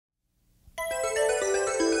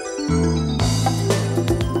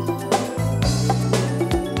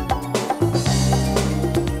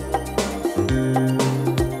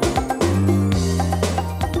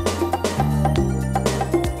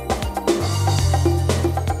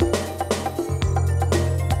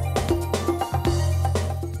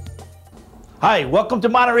Hi, welcome to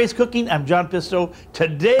Monterey's Cooking. I'm John Pisto.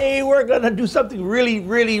 Today we're going to do something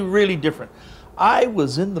really different. I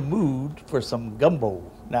was in the mood for some gumbo.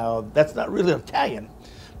 Now, that's not really Italian,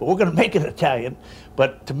 but we're going to make it Italian.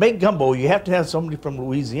 But to make gumbo, you have to have somebody from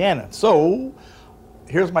Louisiana. So,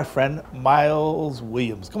 here's my friend, Myles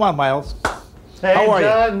Williams. Come on, Myles. Hey, how are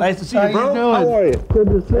John. you? Nice to see you, bro. How you doing? How are you? Good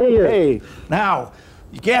to see you. Hey, now,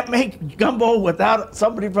 you can't make gumbo without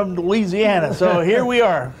somebody from Louisiana, so here we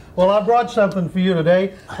are. Well, I brought something for you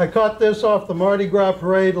today. I caught this off the Mardi Gras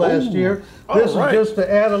parade last year. This is just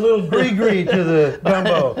to add a little gree-gree to the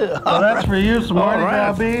gumbo. So that's for you, some Mardi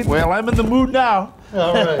Gras beans. Well, I'm in the mood now.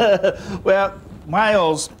 All right. Well,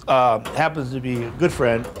 Myles happens to be a good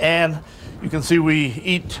friend, and you can see we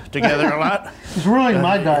eat together a lot. He's ruining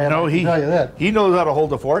my diet, I can tell you that. He knows how to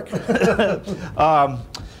hold a fork.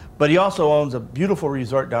 But he also owns a beautiful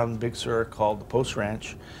resort down in Big Sur called the Post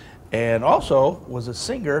Ranch, and also was a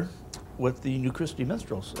singer with the New Christy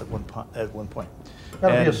Minstrels at one point.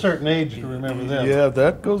 Gotta be a certain age to remember that. Yeah,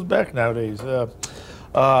 that goes back nowadays.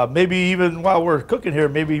 Maybe even while we're cooking here,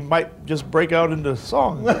 maybe he might just break out into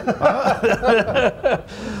song. And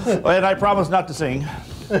I promise not to sing,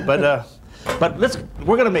 but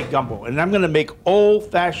we're gonna make gumbo, and I'm gonna make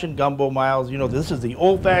old-fashioned gumbo, Myles. You know, this is the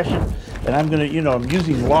old-fashioned, and I'm gonna, I'm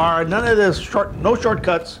using lard. None of this no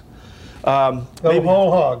shortcuts. The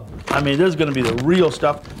whole hog. I mean, this is going to be the real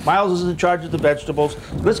stuff. Myles is in charge of the vegetables.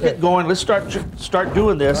 Let's get going. Let's start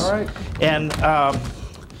doing this. All right. And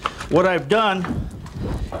what I've done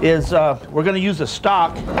is we're going to use a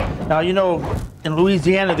stock. Now, in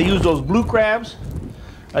Louisiana, they use those blue crabs.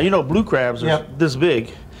 Blue crabs are this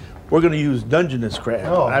big. We're going to use Dungeness crab.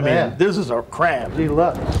 Oh, I man. mean, this is our crab.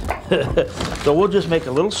 Deluxe. So we'll just make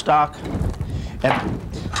a little stock. And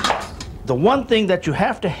the one thing that you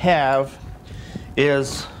have to have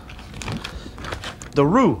is the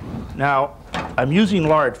roux. Now, I'm using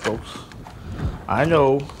lard, folks. I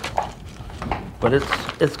know, but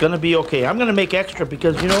it's going to be okay. I'm going to make extra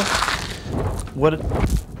because,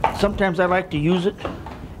 sometimes I like to use it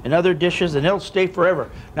in other dishes and it'll stay forever.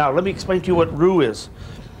 Now, let me explain to you what roux is.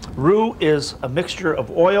 Roux is a mixture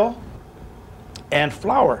of oil and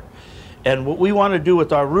flour. And what we want to do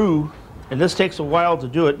with our roux, and this takes a while to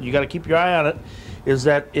do it, you got to keep your eye on it, is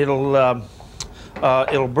that it'll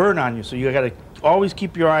burn on you. So you got to always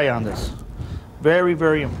keep your eye on this.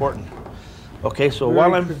 Very important. Okay, so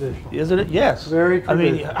while I'm, isn't it? Yes. Very traditional.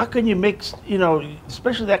 I mean, how can you make,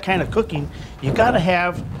 especially that kind of cooking, you got to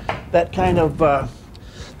have that kind of,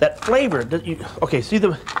 that flavor. Okay, see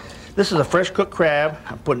this is a fresh cooked crab.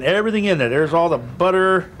 I'm putting everything in there. There's all the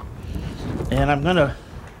butter, and I'm gonna,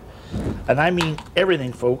 and I mean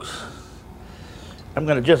everything, folks. I'm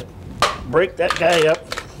gonna just break that guy up.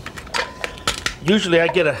 Usually I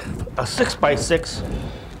get a 6x6,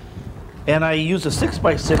 and I use a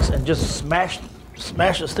 6x6 and just smash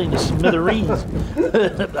this thing to smithereens.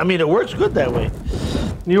 I mean, it works good that way.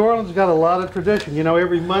 New Orleans got a lot of tradition.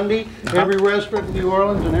 Every Monday, every restaurant in New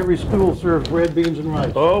Orleans and every school serves red beans and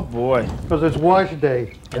rice. Oh boy! Because it's wash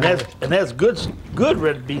day. And that's good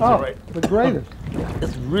red beans and rice. The greatest.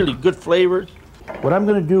 It's really good flavors. What I'm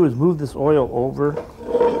going to do is move this oil over,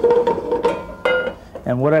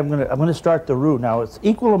 and what I'm going to start the roux. Now it's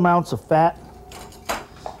equal amounts of fat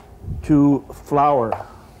to flour.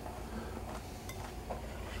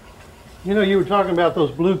 You were talking about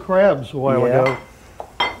those blue crabs a while ago.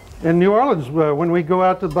 In New Orleans, when we go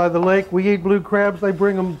out by the lake, we eat blue crabs. They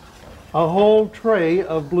bring them a whole tray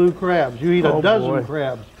of blue crabs. You eat a dozen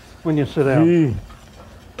crabs when you sit down. Gee.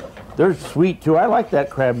 They're sweet too. I like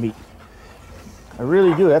that crab meat. I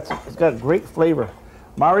really do. It's got great flavor.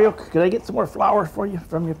 Mario, could I get some more flour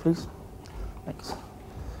from you, please? Thanks.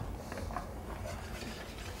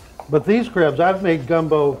 But these crabs, I've made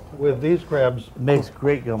gumbo with these crabs. It makes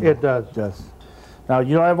great gumbo. It does. It does. Now,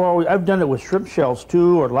 I've done it with shrimp shells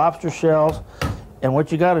too, or lobster shells, and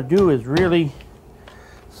what you got to do is really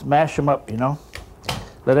smash them up.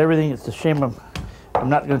 Let everything. It's a shame I'm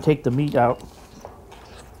not going to take the meat out.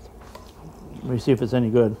 Let me see if it's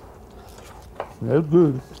any good. That's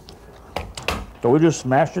good. So we just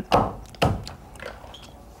smash it,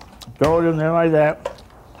 throw it in there like that.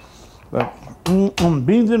 But,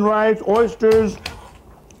 beans and rice, oysters.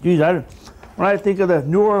 Geez, when I think of the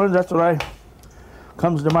New Orleans, that's what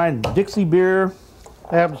comes to mind. Dixie beer.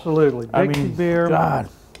 Absolutely. Dixie beer. God.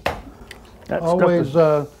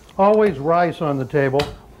 Always rice on the table.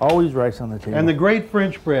 Always rice on the table. And the great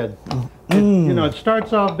French bread. It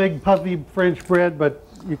starts off big puffy French bread, but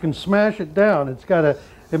you can smash it down.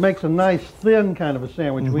 It makes a nice thin kind of a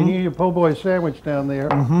sandwich. We need a po' boy sandwich down there.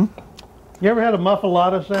 You ever had a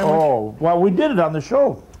muffalata sandwich? Oh, well, we did it on the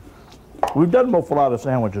show. We've done muffalata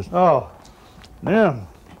sandwiches. Oh, Yeah,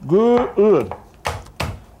 good.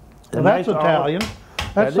 and that's Italian.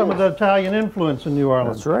 That's some of the Italian influence in New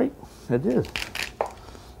Orleans. That's right, it is.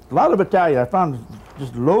 A lot of Italian. I found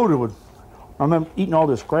just loaded with. I'm eating all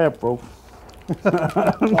this crab, folks.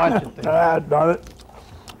 Watch it there. Darn it.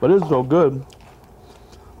 But it's so good.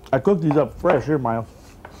 I cooked these up fresh here, Myles.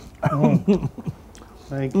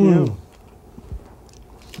 Thank you.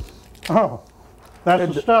 Oh,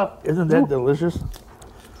 that's the stuff. Isn't that delicious?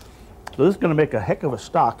 So this is going to make a heck of a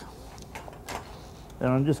stock. And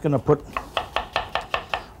I'm just going to put a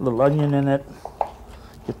little onion in it.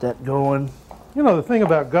 Get that going. You know, the thing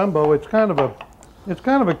about gumbo, it's kind of a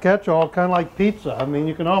catch-all, kind of like pizza. I mean,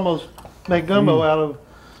 you can almost make gumbo out of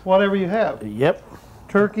whatever you have. Yep.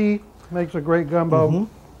 Turkey makes a great gumbo.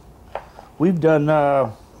 We've done,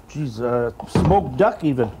 smoked duck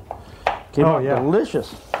even. Came out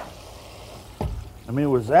delicious. I mean, it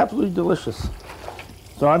was absolutely delicious.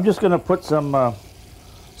 So I'm just going to put some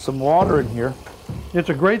water in here. It's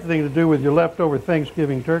a great thing to do with your leftover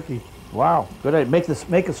Thanksgiving turkey. Wow, good idea.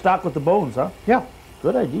 Make a stock with the bones, huh? Yeah.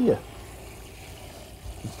 Good idea.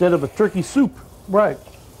 Instead of a turkey soup. Right.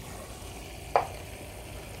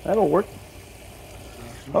 That'll work.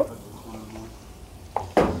 Oh.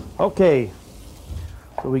 Okay.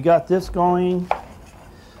 So we got this going.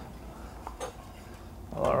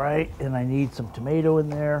 All right, and I need some tomato in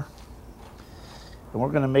there. And we're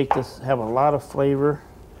going to make this have a lot of flavor.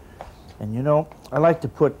 And you know, I like to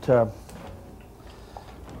put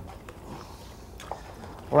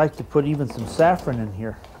even some saffron in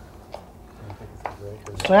here.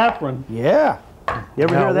 Saffron? Yeah. You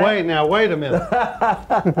ever hear that? Now wait a minute.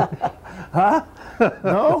 Huh?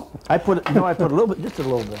 No? I put a little bit, just a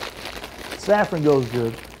little bit. Saffron goes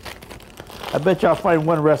good. I bet you I'll find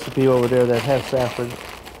one recipe over there that has saffron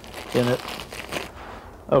in it.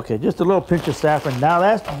 Okay, just a little pinch of saffron. Now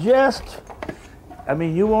that's just, I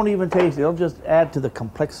mean, you won't even taste it. It'll just add to the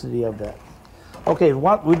complexity of that. Okay,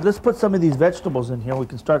 let's put some of these vegetables in here. We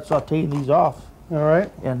can start sauteing these off. All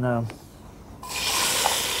right. And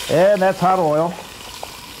that's hot oil.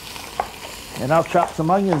 And I'll chop some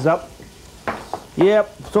onions up.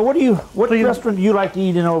 Yep. So what restaurant do you like to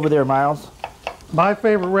eat in over there, Myles? My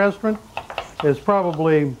favorite restaurant is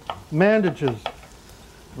probably Mandich's.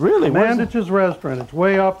 Really? Mandich's restaurant. It's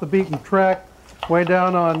way off the beaten track, way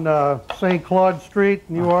down on St. Claude Street,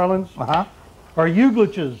 New Orleans. Uh-huh. Or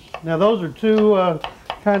Uglich's. Now those are two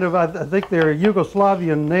kind of, I think they're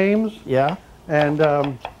Yugoslavian names. Yeah. And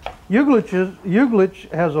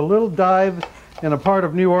Uglich has a little dive in a part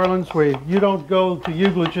of New Orleans where you don't go to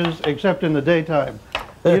Uglich's except in the daytime.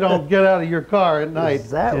 You don't get out of your car at night.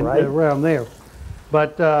 Is that right? Around there.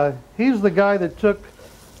 But he's the guy that took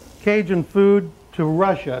Cajun food to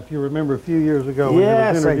Russia, if you remember a few years ago.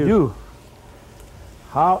 Yes, I do.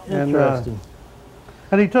 How interesting.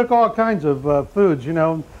 And he took all kinds of foods, you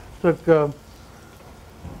know. Took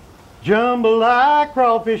jambalaya,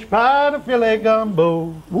 crawfish pie, to filet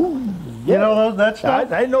gumbo. Ooh, yeah. You know that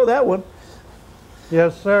stuff? I know that one.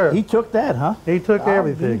 Yes, sir. He took that, huh? He took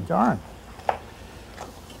everything. Darn.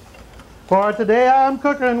 For today I'm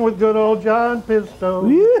cooking with good old Cookin Pisto.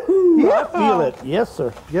 I feel it. Yes,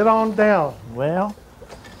 sir. Get on down. Well,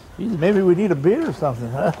 geez, maybe we need a beer or something,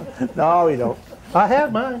 huh? No, we don't. I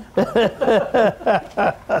had mine.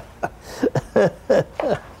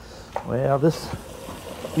 Well, this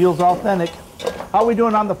feels authentic. How are we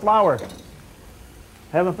doing on the flour?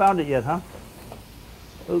 Haven't found it yet, huh?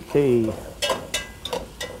 Okay.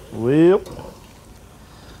 Well,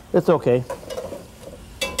 it's okay.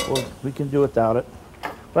 Well, we can do without it.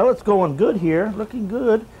 Well, it's going good here, looking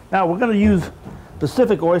good. Now we're going to use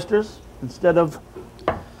Pacific oysters instead of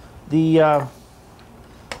the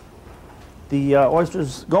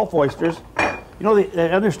oysters, Gulf oysters. You know, I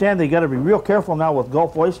understand they got to be real careful now with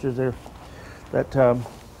Gulf oysters. They're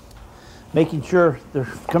making sure they're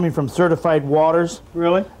coming from certified waters.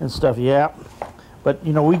 Really? And stuff, yeah. But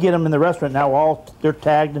you know, we get them in the restaurant now. They're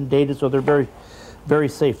tagged and dated, so they're very, very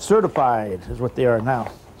safe. Certified is what they are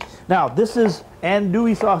now. Now this is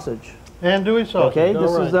andouille sausage. Andouille sausage. Okay,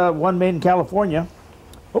 this is one made in California.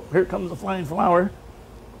 Oh, here comes the flying flour.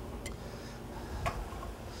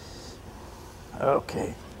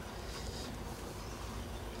 Okay.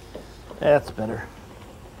 That's better.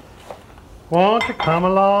 Won't you come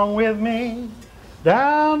along with me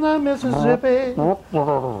down the Mississippi?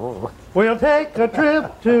 We'll take a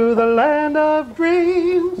trip to the land of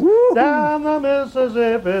dreams. Down the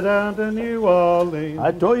Mississippi, down to New Orleans.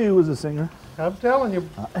 I told you he was a singer. I'm telling you,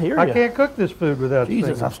 I can't cook this food without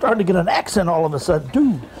Jesus, singing. I'm starting to get an accent all of a sudden,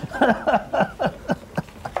 too.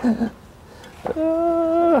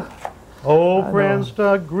 Old friends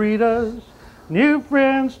to greet us, new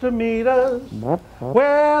friends to meet us,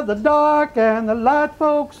 where the dark and the light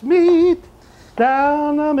folks meet.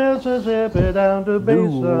 Down the Mississippi, down to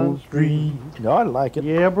Basin Street. No, I like it.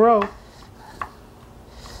 Yeah, bro.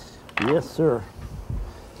 Yes, sir.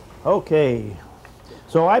 Okay.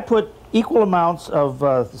 So I put equal amounts of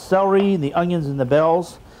the celery, the onions, and the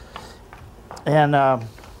bells. And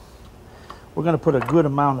we're going to put a good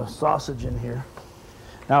amount of sausage in here.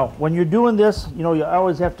 Now, when you're doing this, you know, you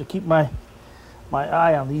always have to keep my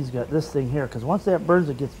eye on this thing here, because once that burns,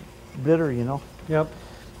 it gets bitter, you know. Yep.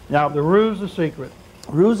 Now, the roux is the secret.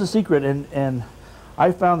 Roux is the secret, and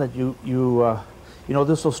I found that you know,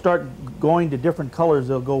 this will start going to different colors.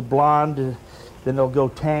 They'll go blonde, then they'll go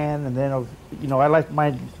tan, and then, you know, I like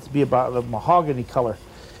mine to be about a mahogany color,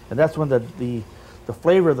 and that's when the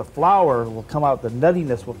flavor of the flour will come out, the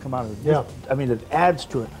nuttiness will come out. Yeah. I mean, it adds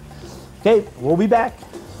to it. Okay, we'll be back.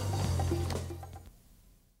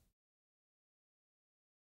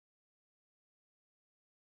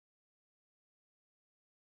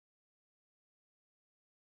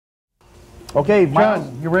 Okay, Myles,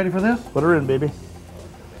 John, you ready for this? put her in, baby.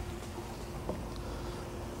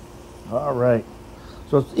 All right.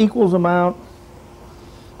 So it's equals amount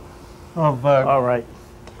Of all right.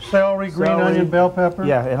 celery, green Celery. onion, bell pepper.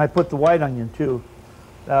 Yeah, and I put the white onion too.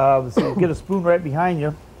 So get a spoon right behind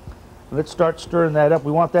you. Let's start stirring that up.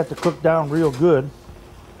 We want that to cook down real good.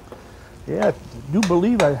 Yeah, I do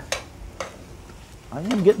believe I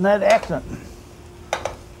am getting that accent.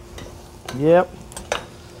 Yep,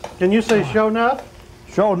 Can you say show enough?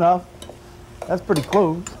 sure enough. That's pretty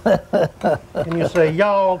close. Can you say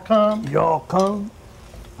y'all come? Y'all come.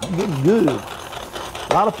 I'm getting good.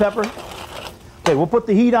 A lot of pepper. Okay, we'll put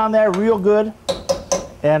the heat on there real good.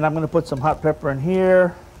 And I'm going to put some hot pepper in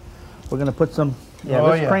here. We're going to put some,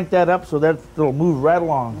 let's crank that up so that it'll move right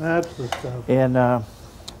along. That's the stuff. And,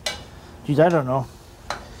 geez, I don't know.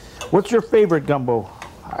 What's your favorite gumbo?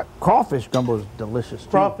 Crawfish gumbo is delicious, too.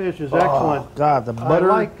 Crawfish is excellent. Oh, God, the butter.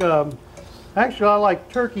 I like, actually, I like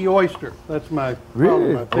turkey oyster. That's probably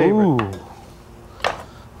Really? my favorite. Ooh.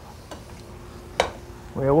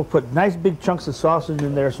 Well, we'll put nice big chunks of sausage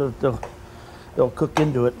in there so that they'll cook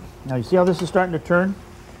into it. Now, you see how this is starting to turn?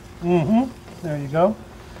 Mm-hmm. There you go.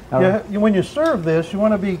 All Yeah, right. when you serve this, you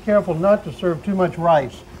want to be careful not to serve too much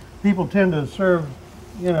rice. People tend to serve,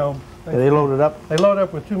 you know, They load it up. they load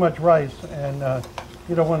up with too much rice, and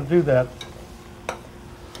you don't want to do that.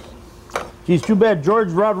 Geez, too bad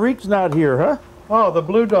George Rodriguez's not here, huh? Oh, the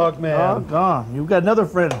Blue Dog Man. Oh, gone. You've got another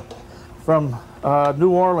friend from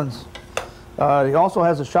New Orleans. He also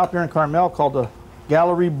has a shop here in Carmel called the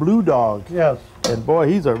Gallery Blue Dog. Yes. And boy,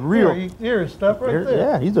 he's a real... Here's stuff right there.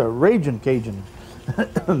 Yeah, he's a raging Cajun.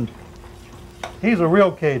 He's a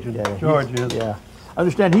real Cajun, Yeah, George is. Yeah. I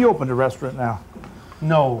understand he opened a restaurant now.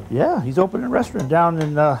 No. Yeah, he's opening a restaurant down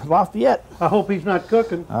in Lafayette. I hope he's not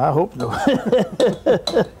cooking. I hope no.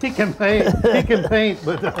 He can paint. He can paint,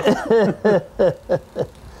 but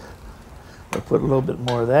I'll put a little bit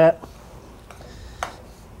more of that.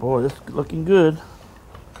 Boy, this is looking good.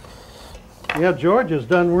 yeah, George has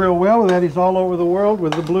done real well with that. He's all over the world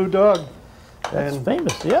with the Blue Dog. That's And-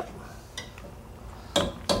 famous, yep.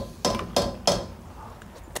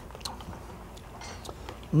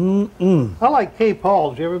 I like K.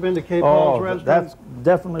 Paul's. You ever been to K. Paul's restaurant? That's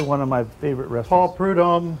definitely one of my favorite Paul restaurants.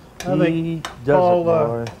 Prudhomme. I think He does Paul, it,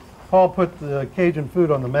 boy. Paul put the Cajun food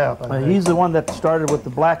on the map. I think. He's the one that started with the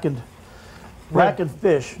blackened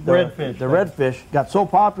fish. The Redfish, The right. redfish got so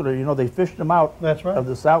popular, you know, they fished them out That's right. of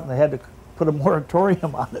the South, and they had to put a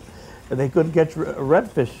moratorium on it. And they couldn't catch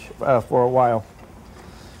redfish for a while.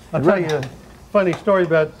 I'll tell you a funny story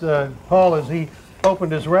about Paul. Is he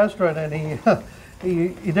opened his restaurant and he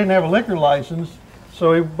didn't have a liquor license,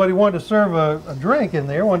 so but he wanted to serve a drink in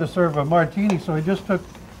there. Wanted to serve a martini, so he just took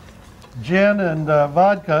gin and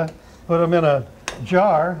vodka, put them in a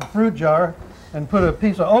jar, a fruit jar, and put a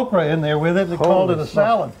piece of okra in there with it, and called it a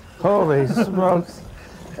salad. Holy smokes.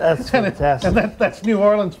 That's fantastic. And that's New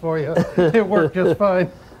Orleans for you. It worked just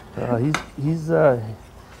fine.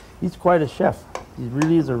 He's quite a chef. He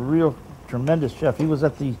really is a real tremendous chef. He was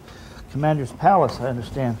at the Commander's Palace, I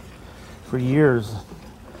understand, for years.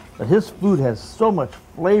 But his food has so much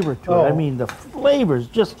flavor to it. I mean, the flavors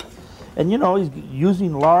just, and you know, he's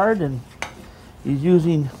using lard and he's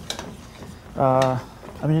using, I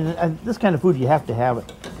mean, and this kind of food, you have to have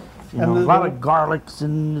it. You know, a lot of garlics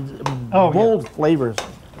and bold flavors.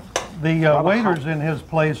 The waiters in his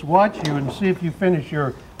place watch you and see if you finish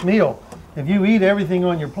your meal. If you eat everything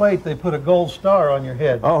on your plate, they put a gold star on your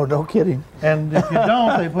head. Oh, no kidding. And if you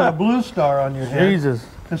don't, they put a blue star on your head. Jesus.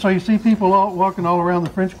 And so you see people walking all around the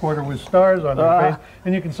French Quarter with stars on their face,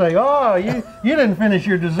 and you can say, "Oh, you didn't finish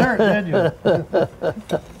your dessert, did you?"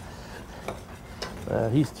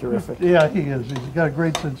 He's terrific. Yeah, he is. He's got a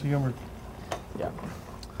great sense of humor. Yeah.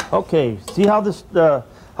 Okay. See how this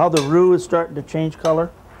how the roux is starting to change color?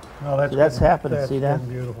 Oh, that's happening. See that?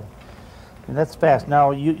 Beautiful. And that's fast.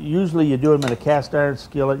 Now, usually you do them in a cast iron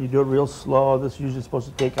skillet. You do it real slow. This is usually supposed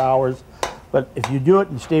to take hours. But if you do it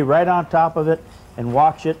and stay right on top of it and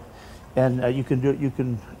watch it, and you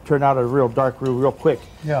can turn out a real dark roux real quick.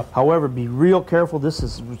 Yeah. However, be real careful. This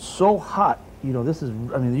is so hot. You know, this is,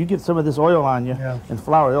 I mean, you get some of this oil on you and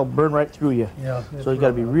flour, they'll burn right through you. Yeah. So you got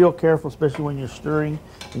to be real careful, especially when you're stirring.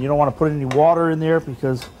 And you don't want to put any water in there,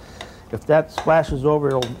 because if that splashes over,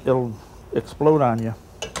 it'll explode on you.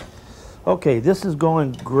 Okay, this is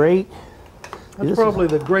going great. That's probably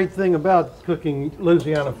the great thing about cooking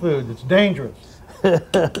Louisiana food. It's dangerous.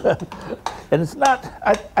 And it's not,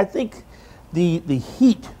 I think the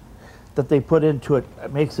heat that they put into it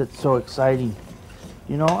makes it so exciting.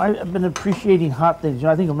 You know, I've been appreciating hot things. You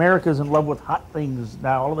know, I think America's in love with hot things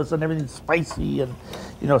now. All of a sudden, everything's spicy, and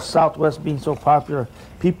you know, Southwest being so popular,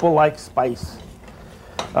 people like spice.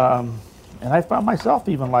 And I found myself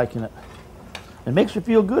even liking it. It makes you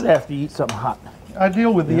feel good after you eat something hot. I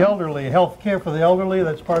deal with the elderly, health care for the elderly.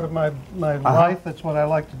 That's part of my life. That's what I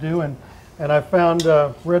like to do. And I found,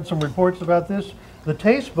 read some reports about this. The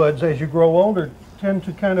taste buds, as you grow older, tend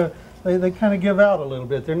to kind of, they kind of give out a little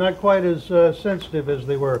bit. They're not quite as sensitive as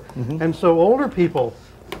they were. And so older people,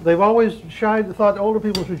 they've always thought older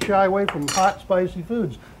people should shy away from hot, spicy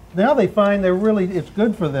foods. Now they find it's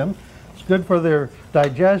good for them. It's good for their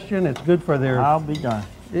digestion. It's good for their... I'll be darned.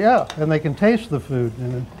 Yeah, and they can taste the food.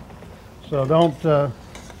 And so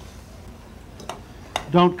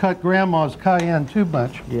don't cut Grandma's cayenne too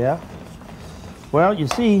much. Yeah. Well, you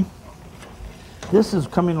see, this is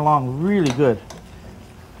coming along really good.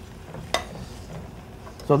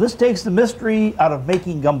 So this takes the mystery out of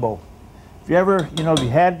making gumbo. If you ever, you know,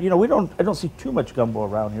 I don't see too much gumbo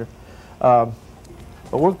around here. But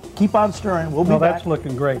we'll keep on stirring. We'll be back. That's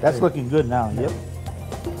looking great. That's looking good now, yep.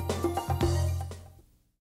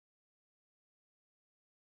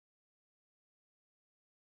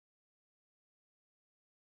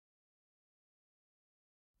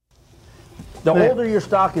 The older your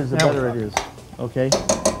stock is, the better it is. Okay,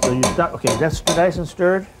 so you stock. Okay, that's nice and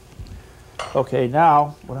stirred. Okay,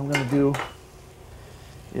 now what I'm going to do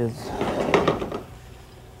is.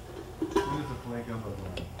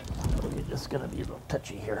 Okay, this is going to be a little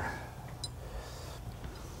touchy here.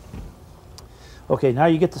 Okay, now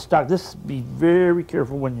you get the stock. Be very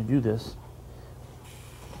careful when you do this.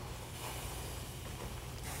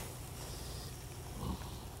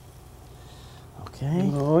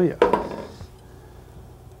 Okay. Oh yeah.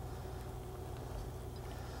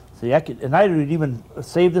 See, I would even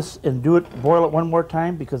save this and boil it one more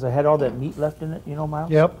time, because I had all that meat left in it, you know,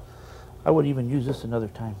 Myles? Yep. I would even use this another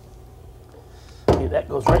time. Okay, that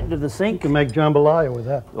goes right into the sink. You can make jambalaya with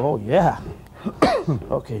that. Oh, yeah.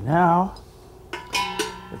 Okay, now,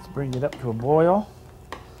 let's bring it up to a boil.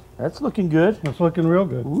 That's looking good. It's looking real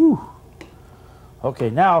good. Ooh.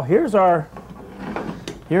 Okay, now, here's our,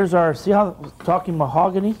 see how we're talking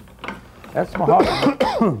mahogany? That's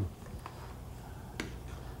mahogany.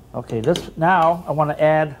 Okay, now I want to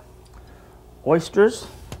add oysters.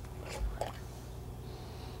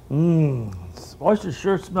 Oysters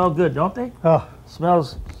sure smell good, don't they? Oh,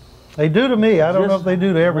 Smells. they do to me. I don't know if they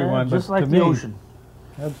do to everyone, just but like to the me, ocean.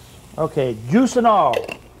 Okay, juice and all.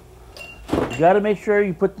 You got to make sure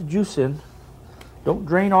you put the juice in. Don't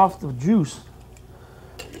drain off the juice.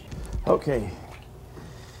 Okay.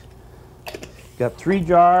 Got 3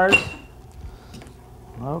 jars.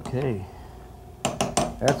 Okay.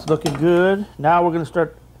 That's looking good. Now we're going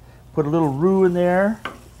to put a little roux in there,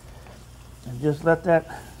 and just let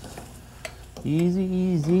that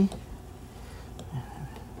easy.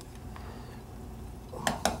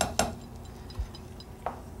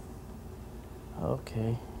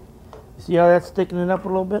 Okay. See how that's thickening up a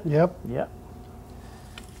little bit? Yep. Yep.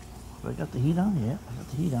 I got the heat on? Yeah, I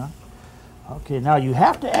got the heat on. Okay, now you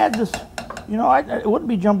have to add this. You know, it wouldn't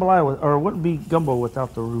be jambalaya or it wouldn't be gumbo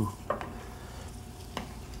without the roux.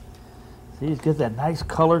 See, it gets that nice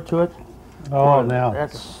color to it. Oh, now.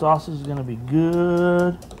 That sausage is going to be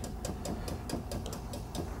good.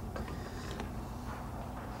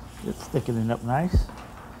 It's thickening up nice.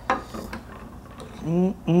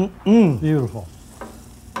 Beautiful.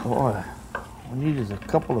 Boy, we need is a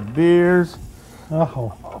couple of beers.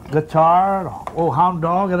 Oh. Guitar, old hound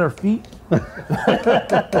dog at our feet.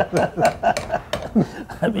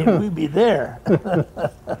 I mean, we'd be there.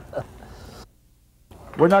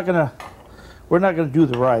 we're not gonna do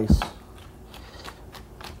the rice,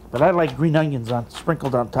 but I like green onions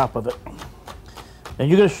sprinkled on top of it. And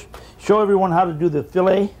you're gonna show everyone how to do the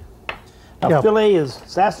fillet. Now, Yeah. fillet is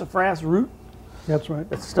sassafras root. That's right.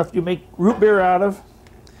 That's stuff you make root beer out of,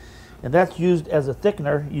 and that's used as a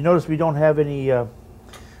thickener. You notice we don't have any.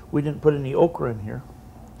 We didn't put any okra in here.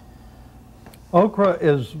 Okra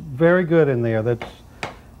is very good in there.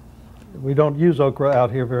 We don't use okra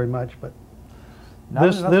out here very much, but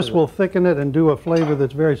this will thicken it and do a flavor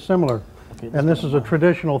that's very similar. Okay, And this is a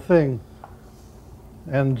traditional thing.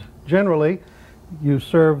 And generally, you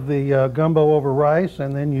serve the gumbo over rice,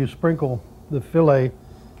 and then you sprinkle the fillet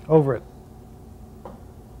over it.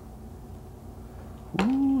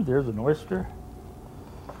 Ooh, there's an oyster.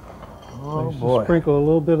 Oh So boy! Sprinkle a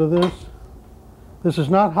little bit of this. This is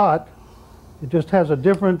not hot. It just has a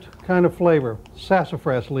different kind of flavor.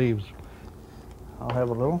 Sassafras leaves. I'll have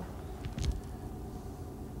a little.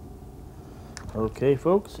 Okay,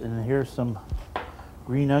 folks, and here's some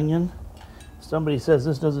green onion. Somebody says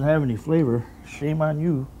this doesn't have any flavor. Shame on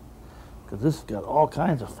you, because this has got all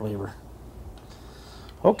kinds of flavor.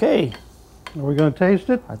 Okay, Are we going to taste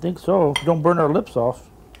it? I think so. Don't burn our lips off.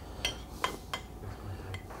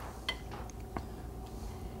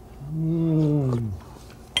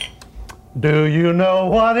 Do you know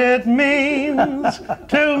what it means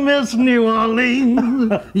to miss New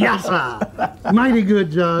Orleans? Yes, sir. Mighty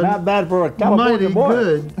good, John. Not bad for a California Mighty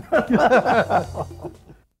boy.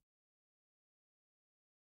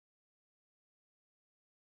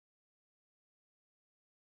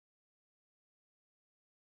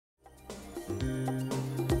 good.